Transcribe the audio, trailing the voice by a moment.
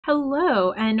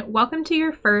Hello, and welcome to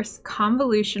your first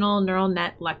convolutional neural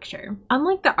net lecture.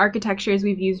 Unlike the architectures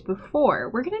we've used before,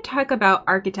 we're going to talk about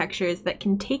architectures that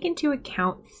can take into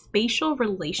account spatial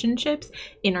relationships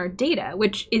in our data,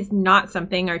 which is not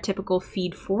something our typical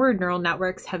feed-forward neural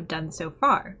networks have done so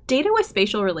far. Data with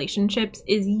spatial relationships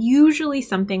is usually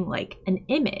something like an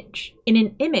image. In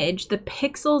an image, the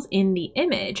pixels in the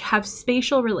image have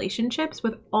spatial relationships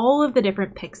with all of the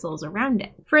different pixels around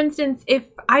it. For instance, if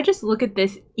I just look at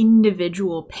this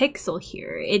individual pixel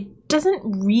here, it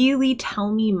doesn't really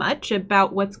tell me much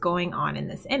about what's going on in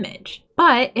this image.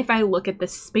 But if I look at the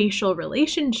spatial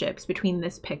relationships between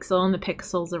this pixel and the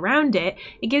pixels around it,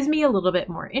 it gives me a little bit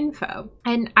more info.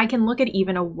 And I can look at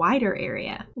even a wider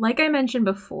area. Like I mentioned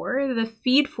before, the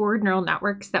feed-forward neural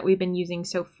networks that we've been using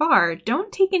so far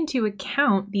don't take into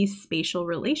account these spatial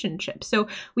relationships. So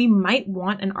we might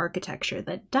want an architecture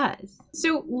that does.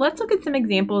 So let's look at some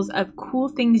examples of cool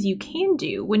things you can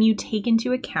do when you take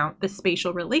into account the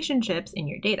spatial relationships in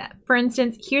your data. For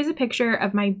instance, here's a picture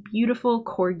of my beautiful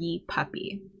corgi puppy.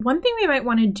 One thing we might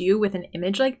want to do with an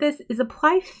image like this is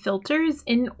apply filters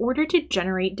in order to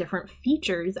generate different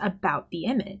features about the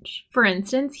image. For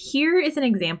instance, here is an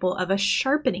example of a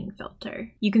sharpening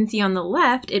filter. You can see on the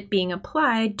left it being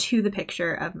applied to the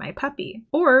picture of my puppy.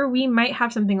 Or we might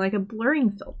have something like a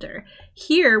blurring filter.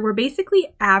 Here we're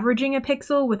basically averaging a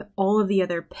pixel with all of the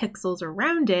other pixels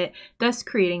around it, thus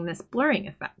creating this blurring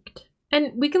effect.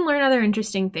 And we can learn other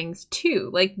interesting things too,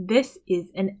 like this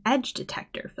is an edge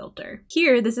detector filter.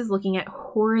 Here, this is looking at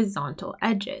horizontal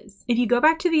edges. If you go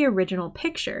back to the original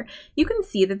picture, you can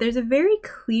see that there's a very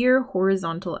clear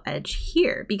horizontal edge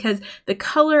here because the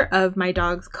color of my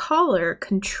dog's collar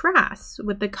contrasts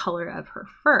with the color of her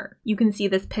fur. You can see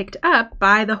this picked up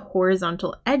by the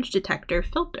horizontal edge detector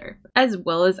filter, as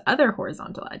well as other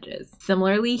horizontal edges.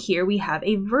 Similarly, here we have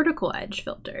a vertical edge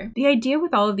filter. The idea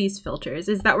with all of these filters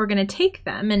is that we're going to take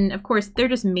them, and of course they're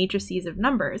just matrices of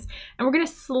numbers, and we're going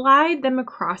to slide them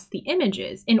across the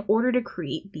images in order to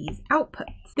create these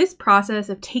outputs. This process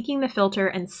of taking the filter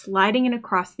and sliding it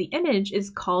across the image is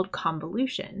called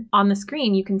convolution. On the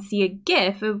screen you can see a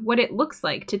GIF of what it looks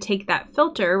like to take that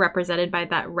filter represented by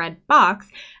that red box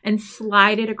and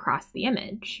slide it across the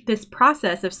image. This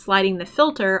process of sliding the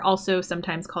filter, also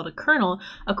sometimes called a kernel,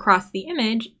 across the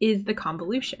image is the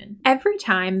convolution. Every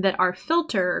time that our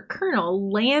filter or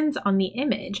kernel lands on the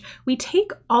image, we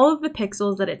take all of the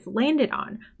pixels that it's landed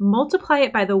on, multiply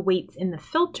it by the weights in the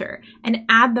filter, and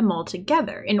add them all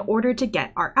together in order to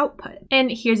get our output. And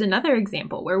here's another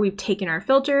example where we've taken our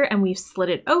filter and we've slid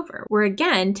it over. We're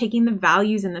again taking the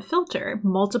values in the filter,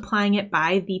 multiplying it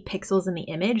by the pixels in the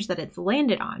image that it's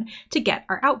landed on to get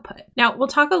our output. Now, we'll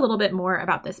talk a little bit more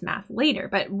about this math later,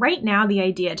 but right now the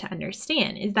idea to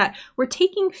understand is that we're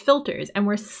taking filters and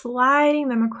we're sliding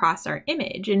them across our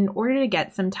image in order to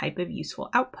get some type of useful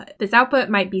output. This output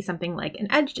might be something like an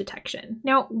edge detection.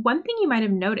 Now, one thing you might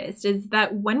have noticed is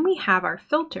that when we have our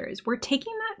filters, we're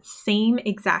taking that same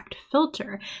exact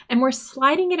filter and we're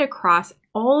sliding it across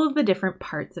all of the different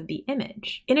parts of the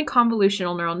image. In a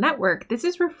convolutional neural network, this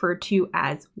is referred to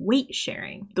as weight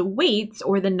sharing. The weights,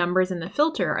 or the numbers in the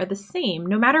filter, are the same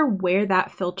no matter where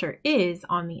that filter is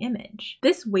on the image.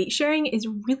 This weight sharing is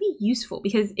really useful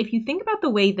because if you think about the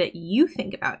way that you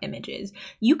think about images,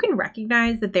 you can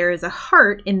recognize that there is a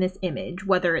heart in this image,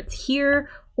 whether it's here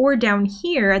or down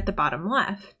here at the bottom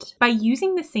left. By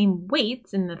using the same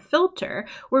weights in the filter,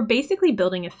 we're basically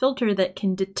building a filter that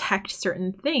can detect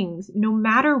certain things no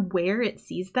matter where it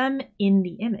sees them in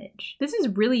the image. This is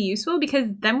really useful because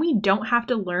then we don't have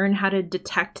to learn how to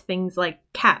detect things like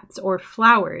cats or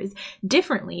flowers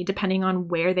differently depending on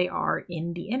where they are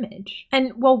in the image.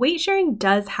 And while weight sharing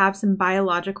does have some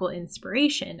biological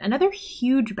inspiration, another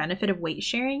huge benefit of weight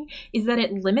sharing is that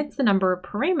it limits the number of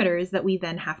parameters that we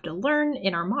then have to learn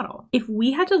in our model. If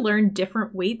we had to learn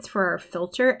different weights for our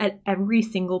filter at every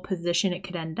single position it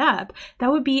could end up,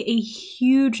 that would be a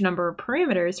huge number of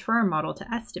parameters for our model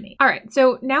to estimate. All right,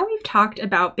 so now we've talked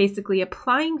about basically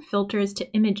applying filters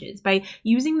to images by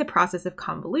using the process of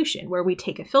convolution, where we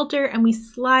take a filter and we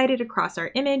slide it across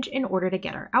our image in order to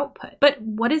get our output. But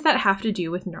what does that have to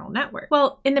do with neural network?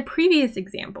 Well, in the previous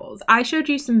examples, I showed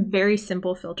you some very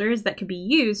simple filters that could be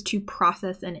used to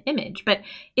process an image, but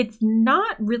it's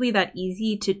not really that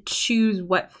easy to choose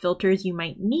what filters you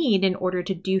might need in order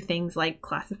to do things like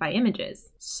classify images.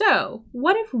 So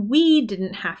what if we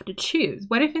didn't have to choose?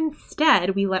 What if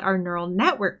instead we let our neural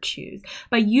network choose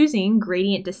by using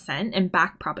gradient descent and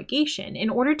backpropagation in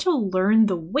order to learn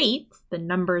the weights the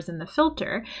numbers in the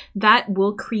filter, that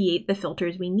will create the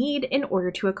filters we need in order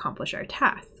to accomplish our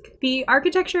task. The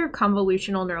architecture of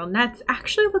convolutional neural nets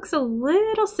actually looks a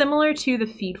little similar to the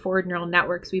feed-forward neural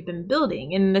networks we've been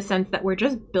building, in the sense that we're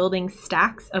just building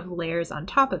stacks of layers on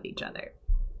top of each other.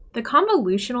 The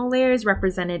convolutional layers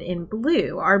represented in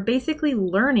blue are basically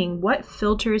learning what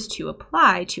filters to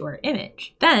apply to our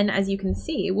image. Then, as you can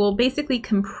see, we'll basically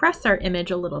compress our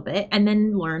image a little bit and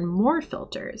then learn more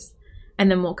filters. And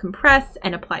then we'll compress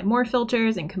and apply more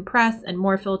filters and compress and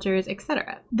more filters,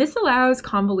 etc. This allows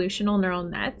convolutional neural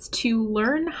nets to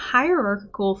learn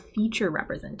hierarchical feature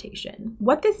representation.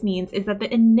 What this means is that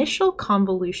the initial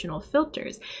convolutional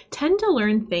filters tend to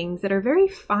learn things that are very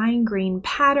fine-grained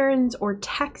patterns or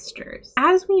textures.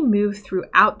 As we move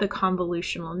throughout the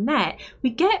convolutional net,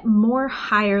 we get more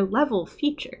higher-level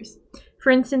features. For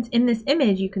instance, in this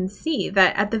image, you can see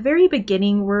that at the very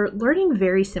beginning, we're learning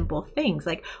very simple things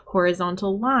like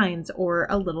horizontal lines or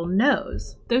a little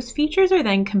nose. Those features are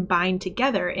then combined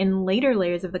together in later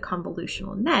layers of the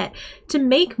convolutional net to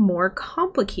make more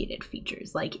complicated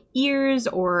features like ears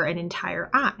or an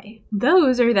entire eye.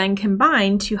 Those are then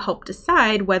combined to help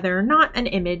decide whether or not an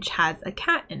image has a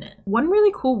cat in it. One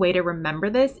really cool way to remember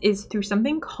this is through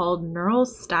something called neural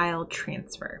style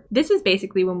transfer. This is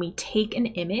basically when we take an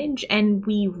image and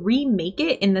we remake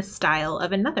it in the style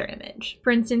of another image.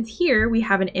 For instance, here we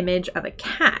have an image of a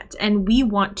cat, and we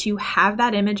want to have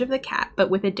that image of the cat, but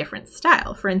with a different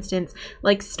style. For instance,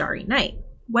 like Starry Night.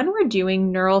 When we're doing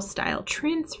neural style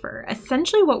transfer,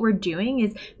 essentially what we're doing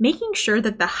is making sure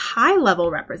that the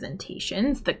high-level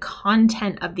representations, the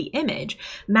content of the image,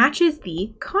 matches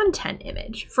the content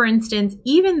image. For instance,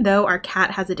 even though our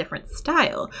cat has a different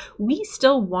style, we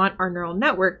still want our neural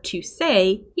network to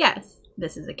say, yes,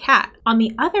 this is a cat. On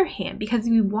the other hand, because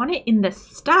we want it in the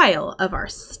style of our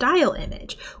style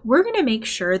image, we're going to make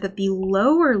sure that the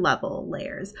lower level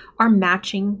layers are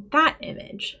matching that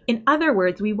image. In other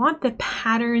words, we want the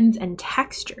patterns and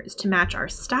textures to match our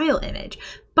style image,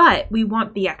 but we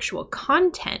want the actual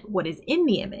content, what is in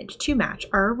the image, to match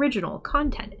our original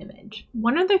content image.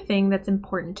 One other thing that's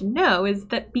important to know is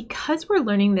that because we're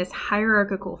learning this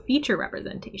hierarchical feature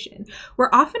representation, we're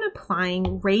often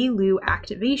applying ReLU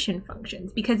activation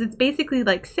functions, because it's basically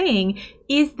like saying,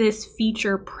 is this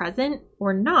feature present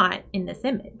or not in this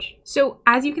image? So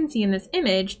as you can see in this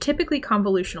image, typically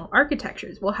convolutional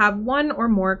architectures will have one or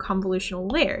more convolutional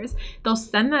layers. They'll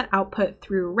send that output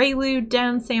through ReLU,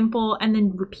 downsample, and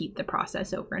then repeat the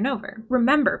process over and over.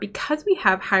 Remember, because we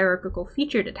have hierarchical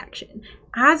feature detection,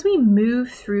 as we move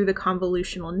through the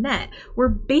convolutional net, we're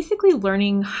basically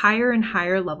learning higher and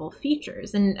higher level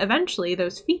features, and eventually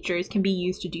those features can be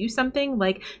used to do something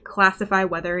like classify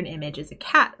whether an image is a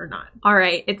cat or not. All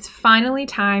right, it's finally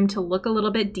time to look a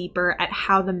little bit deeper at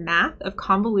how the math of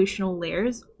convolutional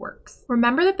layers works.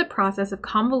 Remember that the process of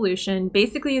convolution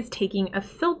basically is taking a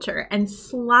filter and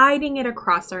sliding it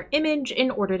across our image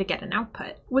in order to get an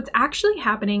output. What's actually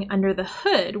happening under the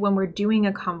hood when we're doing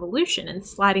a convolution and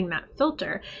sliding that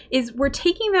filter is we're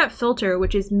taking that filter,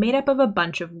 which is made up of a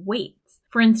bunch of weights.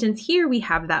 For instance, here we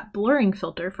have that blurring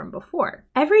filter from before.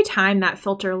 Every time that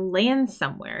filter lands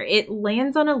somewhere, it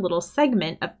lands on a little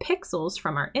segment of pixels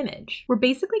from our image. We're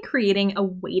basically creating a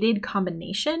weighted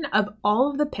combination of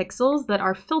all of the pixels that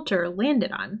our filter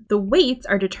landed on. The weights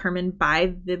are determined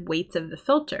by the weights of the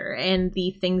filter, and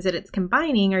the things that it's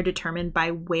combining are determined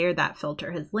by where that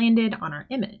filter has landed on our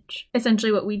image.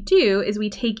 Essentially what we do is we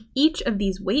take each of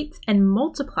these weights and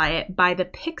multiply it by the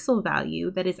pixel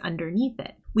value that is underneath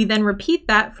it. We then repeat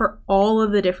that for all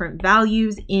of the different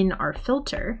values in our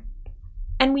filter,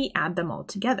 and we add them all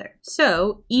together.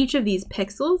 So each of these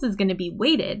pixels is going to be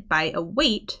weighted by a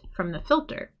weight from the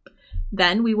filter.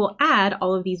 Then we will add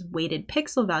all of these weighted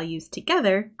pixel values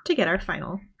together to get our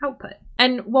final output.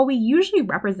 And while we usually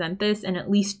represent this in at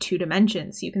least 2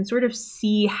 dimensions, so you can sort of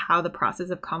see how the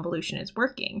process of convolution is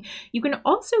working, you can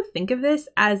also think of this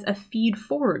as a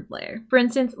feed-forward layer. For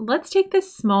instance, let's take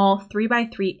this small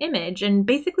 3x3 image and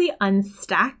basically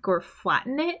unstack or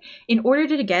flatten it in order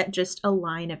to get just a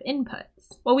line of inputs.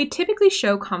 While we typically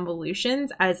show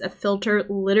convolutions as a filter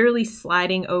literally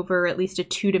sliding over at least a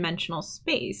 2-dimensional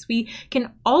space, we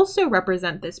can also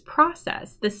represent this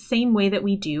process the same way that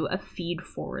we do a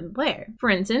feed-forward layer. For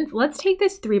instance, let's take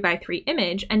this 3x3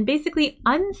 image and basically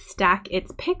unstack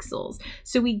its pixels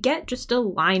so we get just a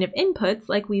line of inputs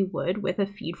like we would with a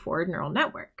feed-forward neural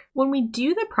network. When we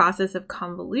do the process of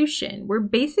convolution, we're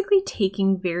basically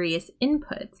taking various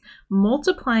inputs,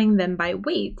 multiplying them by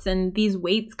weights, and these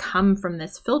weights come from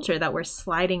this filter that we're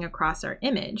sliding across our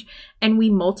image, and we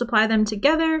multiply them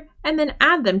together and then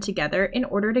add them together in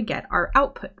order to get our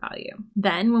output value.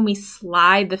 Then when we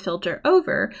slide the filter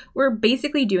over, we're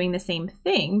basically doing the same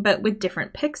thing, but with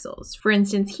different pixels. For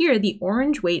instance, here, the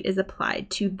orange weight is applied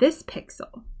to this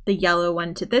pixel, the yellow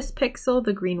one to this pixel,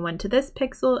 the green one to this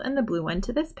pixel, and the blue one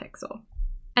to this pixel.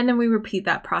 And then we repeat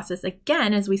that process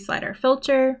again as we slide our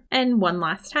filter, and one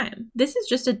last time. This is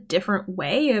just a different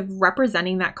way of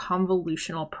representing that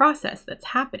convolutional process that's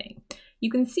happening. You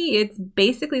can see it's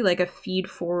basically like a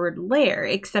feed-forward layer,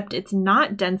 except it's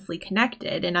not densely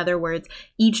connected. In other words,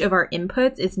 each of our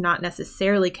inputs is not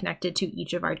necessarily connected to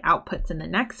each of our outputs in the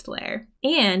next layer.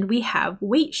 And we have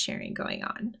weight sharing going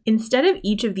on. Instead of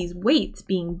each of these weights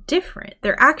being different,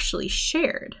 they're actually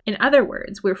shared. In other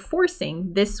words, we're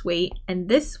forcing this weight and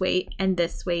this weight and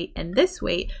this weight and this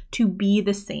weight to be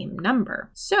the same number.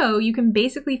 So you can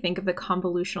basically think of the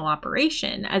convolutional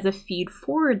operation as a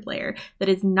feed-forward layer that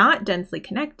is not densely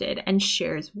connected and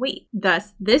shares weight.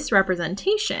 Thus, this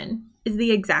representation is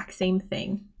the exact same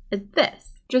thing as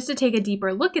this. Just to take a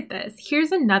deeper look at this,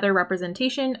 here's another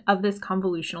representation of this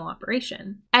convolutional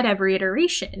operation. At every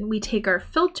iteration, we take our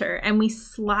filter and we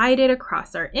slide it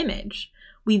across our image.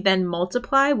 We then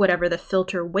multiply whatever the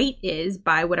filter weight is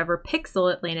by whatever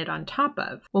pixel it landed on top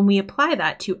of. When we apply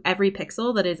that to every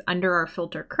pixel that is under our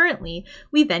filter currently,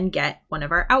 we then get one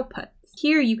of our outputs.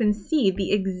 Here you can see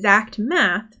the exact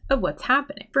math of what's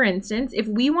happening. For instance, if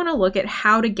we want to look at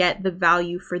how to get the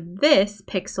value for this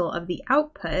pixel of the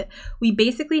output, we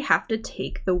basically have to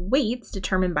take the weights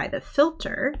determined by the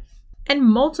filter and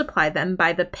multiply them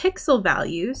by the pixel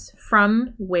values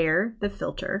from where the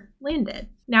filter landed.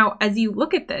 Now, as you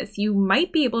look at this, you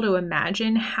might be able to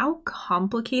imagine how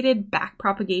complicated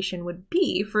backpropagation would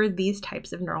be for these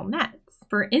types of neural nets.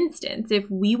 For instance, if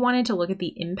we wanted to look at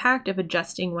the impact of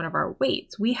adjusting one of our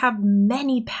weights, we have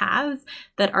many paths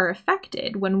that are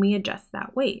affected when we adjust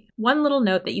that weight. One little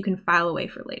note that you can file away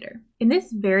for later. In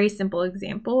this very simple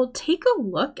example, take a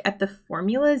look at the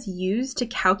formulas used to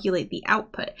calculate the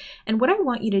output. And what I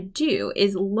want you to do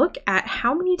is look at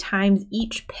how many times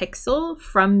each pixel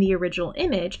from the original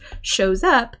image shows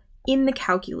up in the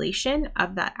calculation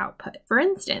of that output. For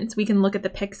instance, we can look at the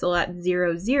pixel at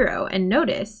 0, 0 and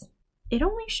notice it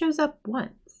only shows up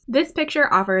once. This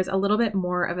picture offers a little bit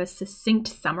more of a succinct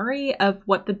summary of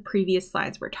what the previous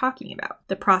slides were talking about.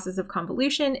 The process of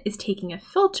convolution is taking a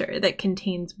filter that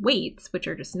contains weights, which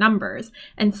are just numbers,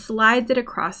 and slides it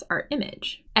across our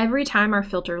image. Every time our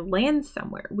filter lands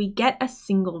somewhere, we get a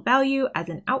single value as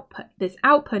an output. This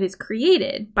output is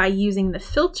created by using the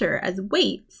filter as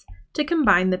weights to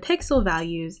combine the pixel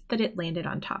values that it landed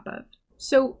on top of.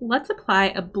 So let's apply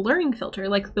a blurring filter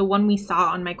like the one we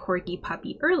saw on my corgi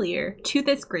puppy earlier to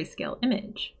this grayscale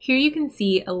image. Here you can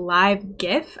see a live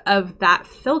GIF of that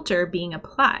filter being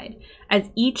applied.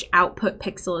 As each output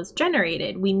pixel is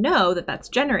generated, we know that that's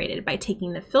generated by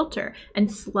taking the filter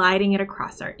and sliding it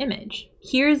across our image.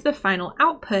 Here's the final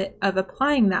output of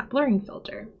applying that blurring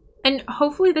filter. And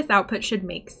hopefully this output should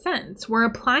make sense. We're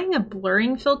applying a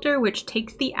blurring filter which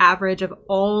takes the average of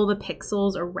all the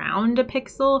pixels around a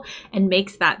pixel and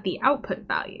makes that the output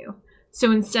value.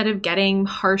 So instead of getting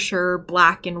harsher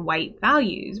black and white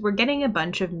values, we're getting a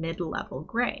bunch of mid-level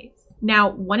grays.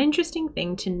 Now, one interesting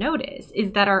thing to notice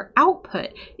is that our output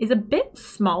is a bit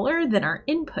smaller than our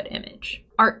input image.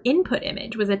 Our input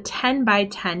image was a 10 by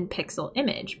 10 pixel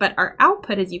image, but our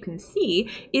output, as you can see,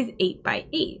 is 8 by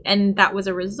 8, and that was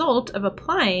a result of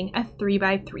applying a 3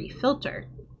 by 3 filter.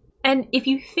 And if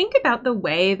you think about the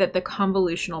way that the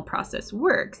convolutional process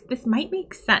works, this might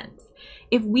make sense.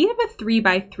 If we have a 3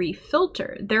 by 3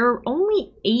 filter, there are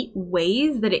only 8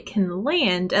 ways that it can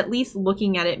land, at least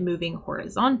looking at it moving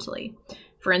horizontally.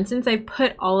 For instance, I've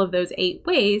put all of those 8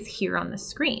 ways here on the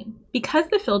screen. Because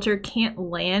the filter can't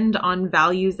land on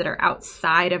values that are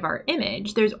outside of our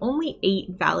image, there's only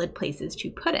 8 valid places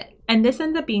to put it. And this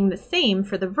ends up being the same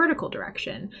for the vertical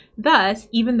direction. Thus,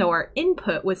 even though our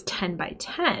input was 10 by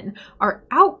 10, our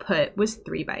output was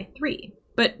 3 by 3.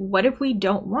 But what if we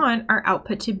don't want our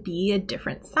output to be a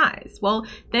different size? Well,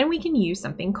 then we can use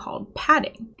something called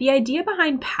padding. The idea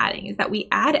behind padding is that we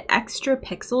add extra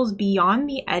pixels beyond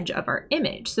the edge of our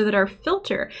image so that our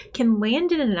filter can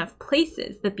land in enough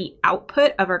places that the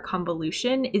output of our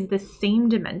convolution is the same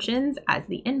dimensions as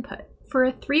the input. For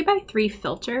a 3 by 3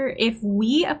 filter, if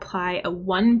we apply a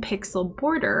 1 pixel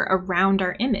border around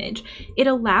our image, it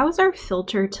allows our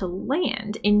filter to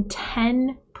land in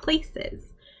 10 places.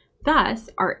 Thus,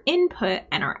 our input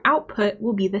and our output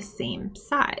will be the same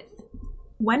size.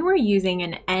 When we're using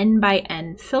an n by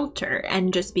n filter,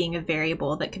 n just being a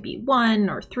variable that could be 1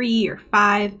 or 3 or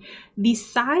 5, the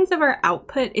size of our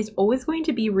output is always going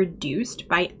to be reduced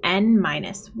by n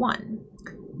minus 1.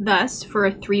 Thus, for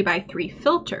a 3 by 3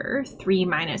 filter, 3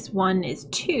 minus 1 is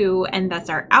 2, and thus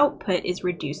our output is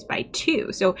reduced by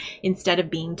 2. So instead of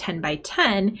being 10 by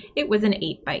 10, it was an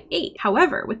 8 by 8.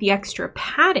 However, with the extra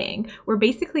padding, we're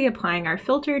basically applying our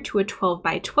filter to a 12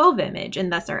 by 12 image,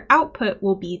 and thus our output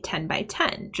will be 10 by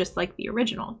 10, just like the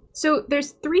original. So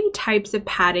there's 3 types of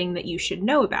padding that you should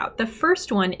know about. The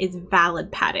first one is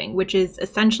valid padding, which is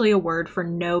essentially a word for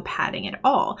no padding at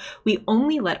all. We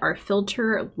only let our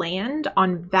filter land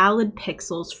on valid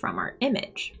pixels from our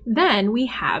image. Then we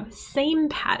have same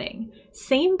padding.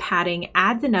 Same padding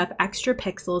adds enough extra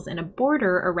pixels in a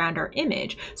border around our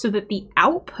image so that the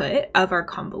output of our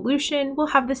convolution will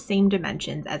have the same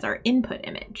dimensions as our input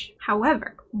image.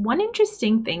 However, one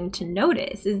interesting thing to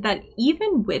notice is that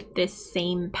even with this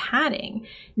same padding,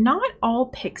 not all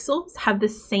pixels have the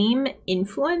same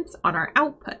influence on our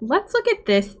output. Let's look at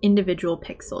this individual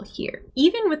pixel here.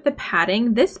 Even with the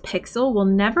padding, this pixel will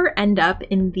never end up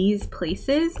in these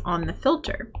places on the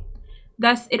filter.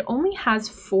 Thus, it only has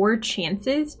 4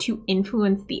 chances to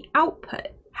influence the output.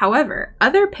 However,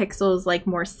 other pixels, like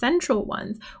more central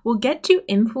ones, will get to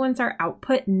influence our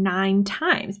output 9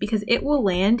 times because it will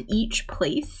land each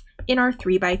place in our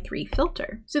 3 by 3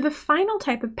 filter. So the final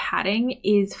type of padding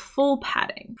is full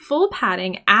padding. Full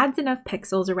padding adds enough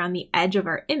pixels around the edge of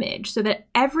our image so that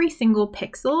every single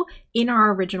pixel in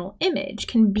our original image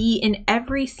can be in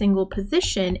every single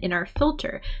position in our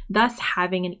filter, thus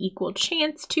having an equal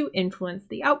chance to influence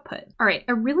the output. All right,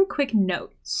 a really quick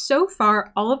note. So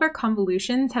far, all of our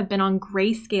convolutions have been on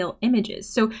grayscale images,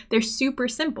 so they're super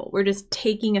simple. We're just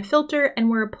taking a filter and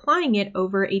we're applying it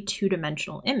over a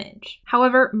 2-dimensional image.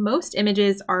 However, most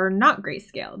images are not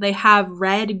grayscale. They have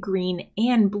red, green,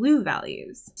 and blue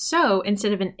values. So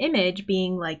instead of an image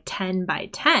being like 10 by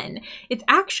 10, it's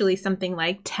actually something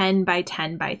like 10 by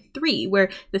 10 by 3, where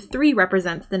the 3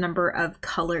 represents the number of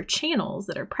color channels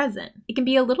that are present. It can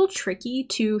be a little tricky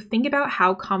to think about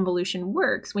how convolution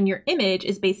works when your image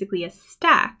is basically a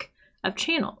stack of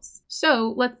channels.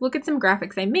 So let's look at some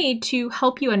graphics I made to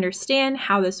help you understand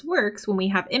how this works when we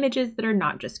have images that are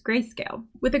not just grayscale.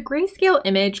 With a grayscale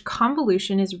image,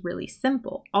 convolution is really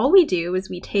simple. All we do is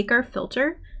we take our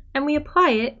filter and we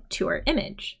apply it to our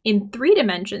image. In 3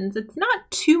 dimensions, it's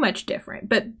not too much different,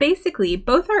 but basically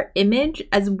both our image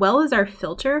as well as our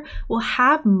filter will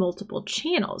have multiple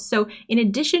channels. So in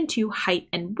addition to height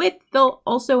and width, they'll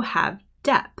also have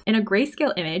depth. In a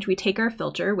grayscale image, we take our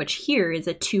filter, which here is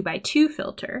a 2 by 2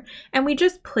 filter, and we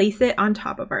just place it on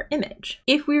top of our image.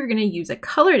 If we were going to use a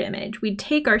colored image, we'd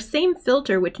take our same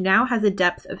filter, which now has a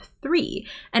depth of 3,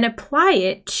 and apply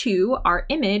it to our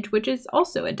image, which is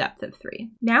also a depth of 3.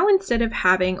 Now, instead of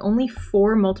having only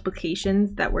 4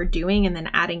 multiplications that we're doing and then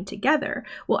adding together,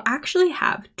 we'll actually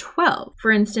have 12.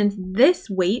 For instance, this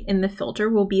weight in the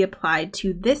filter will be applied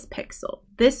to this pixel,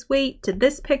 this weight to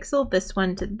this pixel, this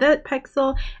one to that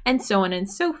pixel, and so on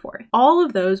and so forth. All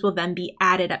of those will then be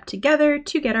added up together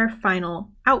to get our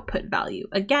final output value.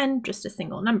 Again, just a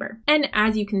single number. And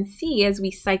as you can see, as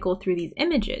we cycle through these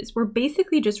images, we're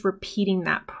basically just repeating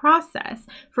that process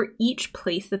for each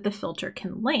place that the filter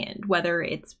can land, whether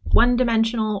it's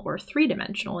 1-dimensional or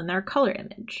 3-dimensional in our color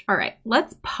image. All right,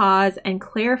 let's pause and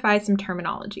clarify some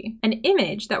terminology. An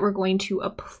image that we're going to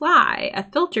apply a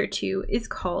filter to is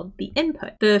called the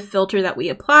input. The filter that we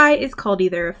apply is called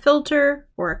either a filter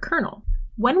or a kernel.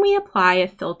 When we apply a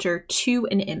filter to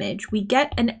an image, we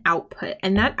get an output,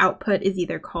 and that output is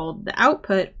either called the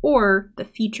output or the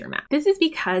feature map. This is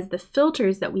because the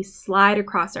filters that we slide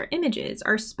across our images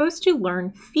are supposed to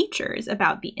learn features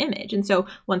about the image, and so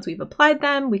once we've applied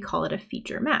them, we call it a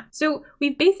feature map. So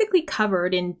we've basically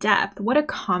covered in depth what a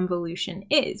convolution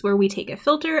is, where we take a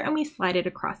filter and we slide it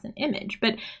across an image.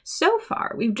 But so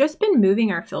far, we've just been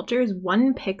moving our filters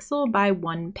 1 pixel by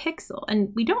 1 pixel, and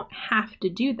we don't have to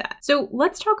do that. So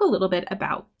let's talk a little bit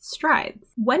about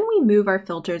strides. When we move our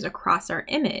filters across our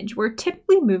image, we're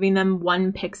typically moving them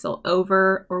 1 pixel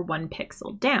over or 1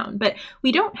 pixel down, but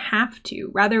we don't have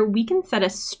to. Rather, we can set a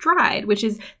stride, which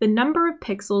is the number of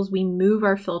pixels we move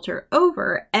our filter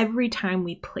over every time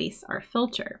we place our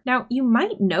filter. Now, you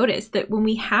might notice that when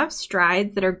we have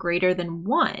strides that are greater than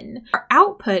 1, our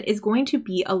output is going to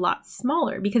be a lot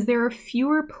smaller because there are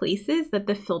fewer places that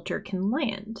the filter can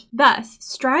land. Thus,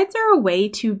 strides are a way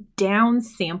to downscale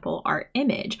downsample our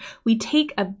image. We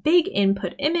take a big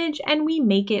input image and we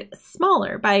make it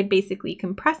smaller by basically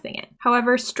compressing it.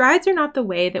 However, strides are not the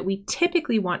way that we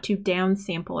typically want to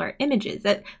downsample our images,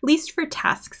 at least for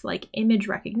tasks like image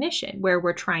recognition, where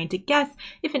we're trying to guess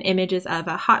if an image is of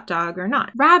a hot dog or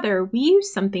not. Rather, we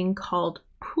use something called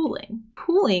pooling.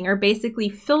 Pooling are basically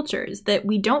filters that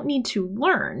we don't need to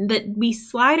learn, that we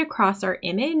slide across our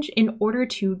image in order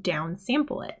to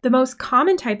downsample it. The most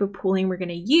common type of pooling we're going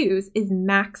to use is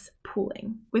max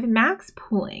pooling. With max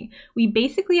pooling, we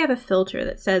basically have a filter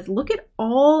that says, look at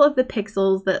all of the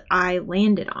pixels that I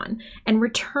landed on and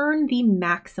return the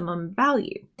maximum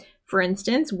value. For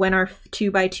instance, when our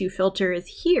 2x2 filter is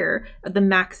here, the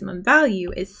maximum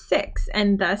value is 6,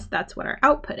 and thus that's what our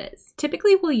output is.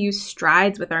 Typically, we'll use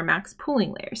strides with our max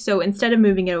pooling layer. So instead of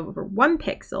moving it over 1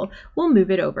 pixel, we'll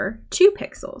move it over 2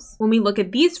 pixels. When we look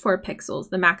at these 4 pixels,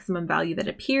 the maximum value that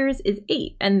appears is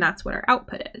 8, and that's what our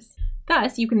output is.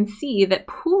 Thus, you can see that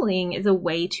pooling is a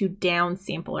way to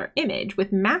downsample our image,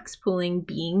 with max pooling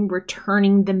being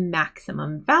returning the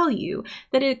maximum value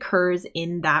that occurs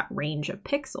in that range of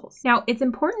pixels. Now, it's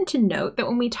important to note that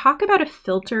when we talk about a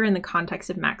filter in the context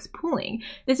of max pooling,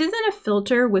 this isn't a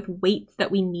filter with weights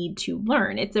that we need to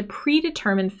learn. It's a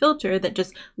predetermined filter that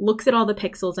just looks at all the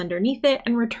pixels underneath it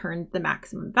and returns the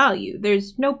maximum value.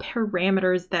 There's no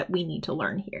parameters that we need to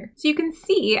learn here. So you can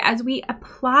see as we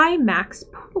apply max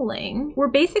pooling, we're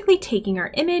basically taking our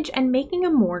image and making a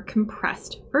more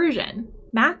compressed version.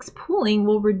 Max pooling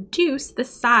will reduce the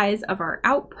size of our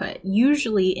output,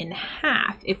 usually in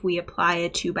half if we apply a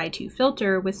 2x2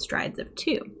 filter with strides of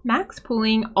 2. Max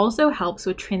pooling also helps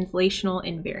with translational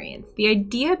invariance. The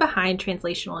idea behind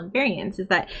translational invariance is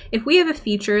that if we have a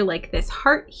feature like this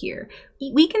heart here,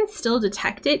 we can still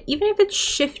detect it even if it's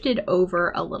shifted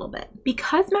over a little bit.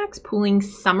 Because max pooling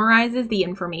summarizes the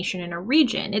information in a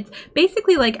region, it's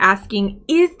basically like asking,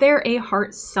 is there a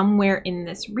heart somewhere in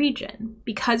this region?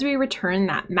 Because we return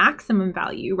that maximum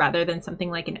value rather than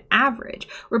something like an average,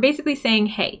 we're basically saying,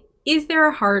 hey, is there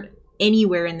a heart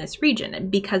anywhere in this region? And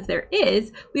because there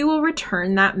is, we will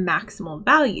return that maximal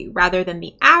value rather than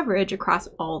the average across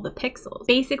all the pixels.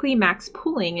 Basically, max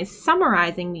pooling is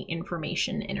summarizing the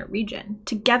information in a region.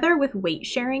 Together with weight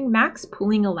sharing, max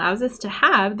pooling allows us to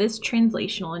have this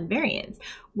translational invariance.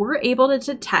 We're able to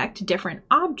detect different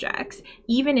objects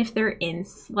even if they're in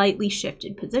slightly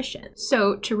shifted positions.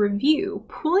 So to review,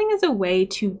 pooling is a way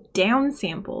to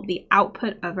downsample the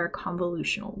output of our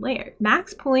convolutional layer.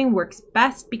 Max pooling works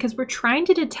best because we're trying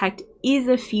to detect, is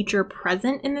a feature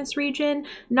present in this region,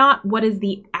 not what is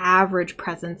the average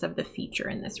presence of the feature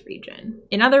in this region.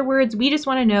 In other words, we just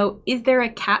want to know, is there a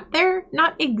cat there?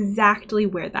 Not exactly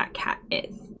where that cat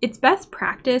is. It's best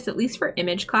practice, at least for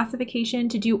image classification,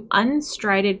 to do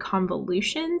unstrided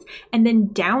convolutions and then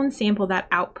downsample that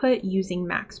output using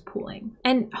max pooling.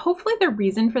 And hopefully the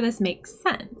reason for this makes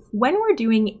sense. When we're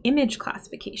doing image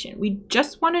classification, we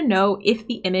just want to know if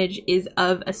the image is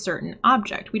of a certain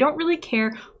object. We don't really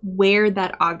care where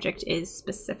that object is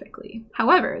specifically.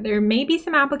 However, there may be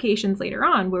some applications later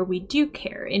on where we do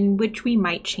care, in which we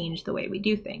might change the way we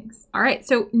do things. All right,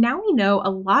 so now we know a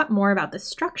lot more about the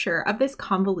structure of this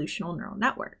convolutional neural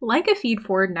network. Like a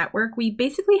feed-forward network, we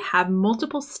basically have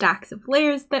multiple stacks of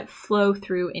layers that flow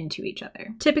through into each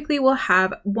other. Typically, we'll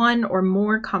have one or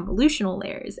more convolutional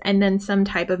layers and then some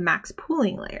type of max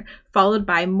pooling layer, followed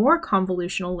by more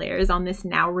convolutional layers on this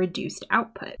now reduced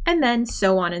output, and then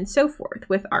so on and so forth,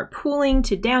 with our pooling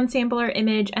to downsample our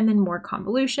image, and then more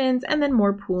convolutions, and then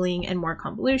more pooling and more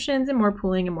convolutions, and more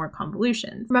pooling and more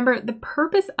convolutions. Remember, the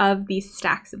purpose of these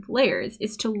stacks of layers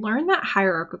is to learn that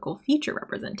hierarchical feature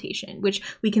representation, which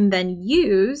we can then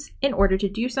use in order to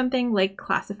do something like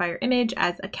classify our image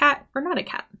as a cat or not a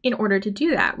cat. In order to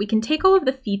do that, we can take all of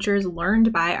the features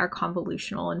learned by our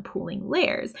convolutional and pooling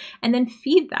layers and then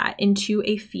feed that into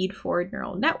a feed-forward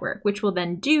neural network, which will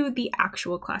then do the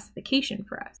actual classification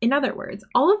for us. In other words,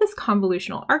 all of this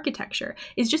convolutional architecture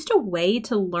is just a way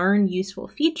to learn useful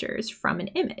features from an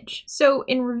image. So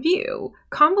in review,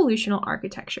 convolutional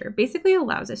architecture basically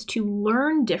allows us to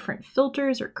learn different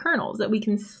filters or kernels that we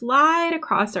can slide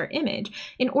across our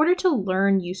image in order to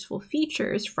learn useful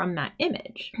features from that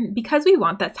image. Because we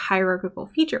want that hierarchical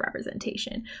feature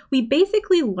representation, we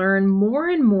basically learn more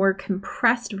and more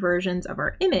compressed versions of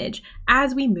our image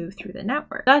as we move through the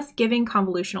network, thus giving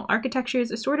convolutional architectures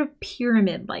a sort of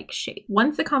pyramid-like shape.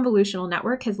 Once the convolutional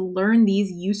network has learned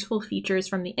these useful features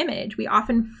from the image, we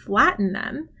often flatten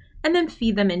them and then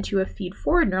feed them into a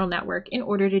feed-forward neural network in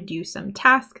order to do some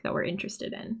task that we're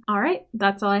interested in. All right,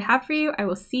 that's all I have for you. I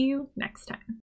will see you next time.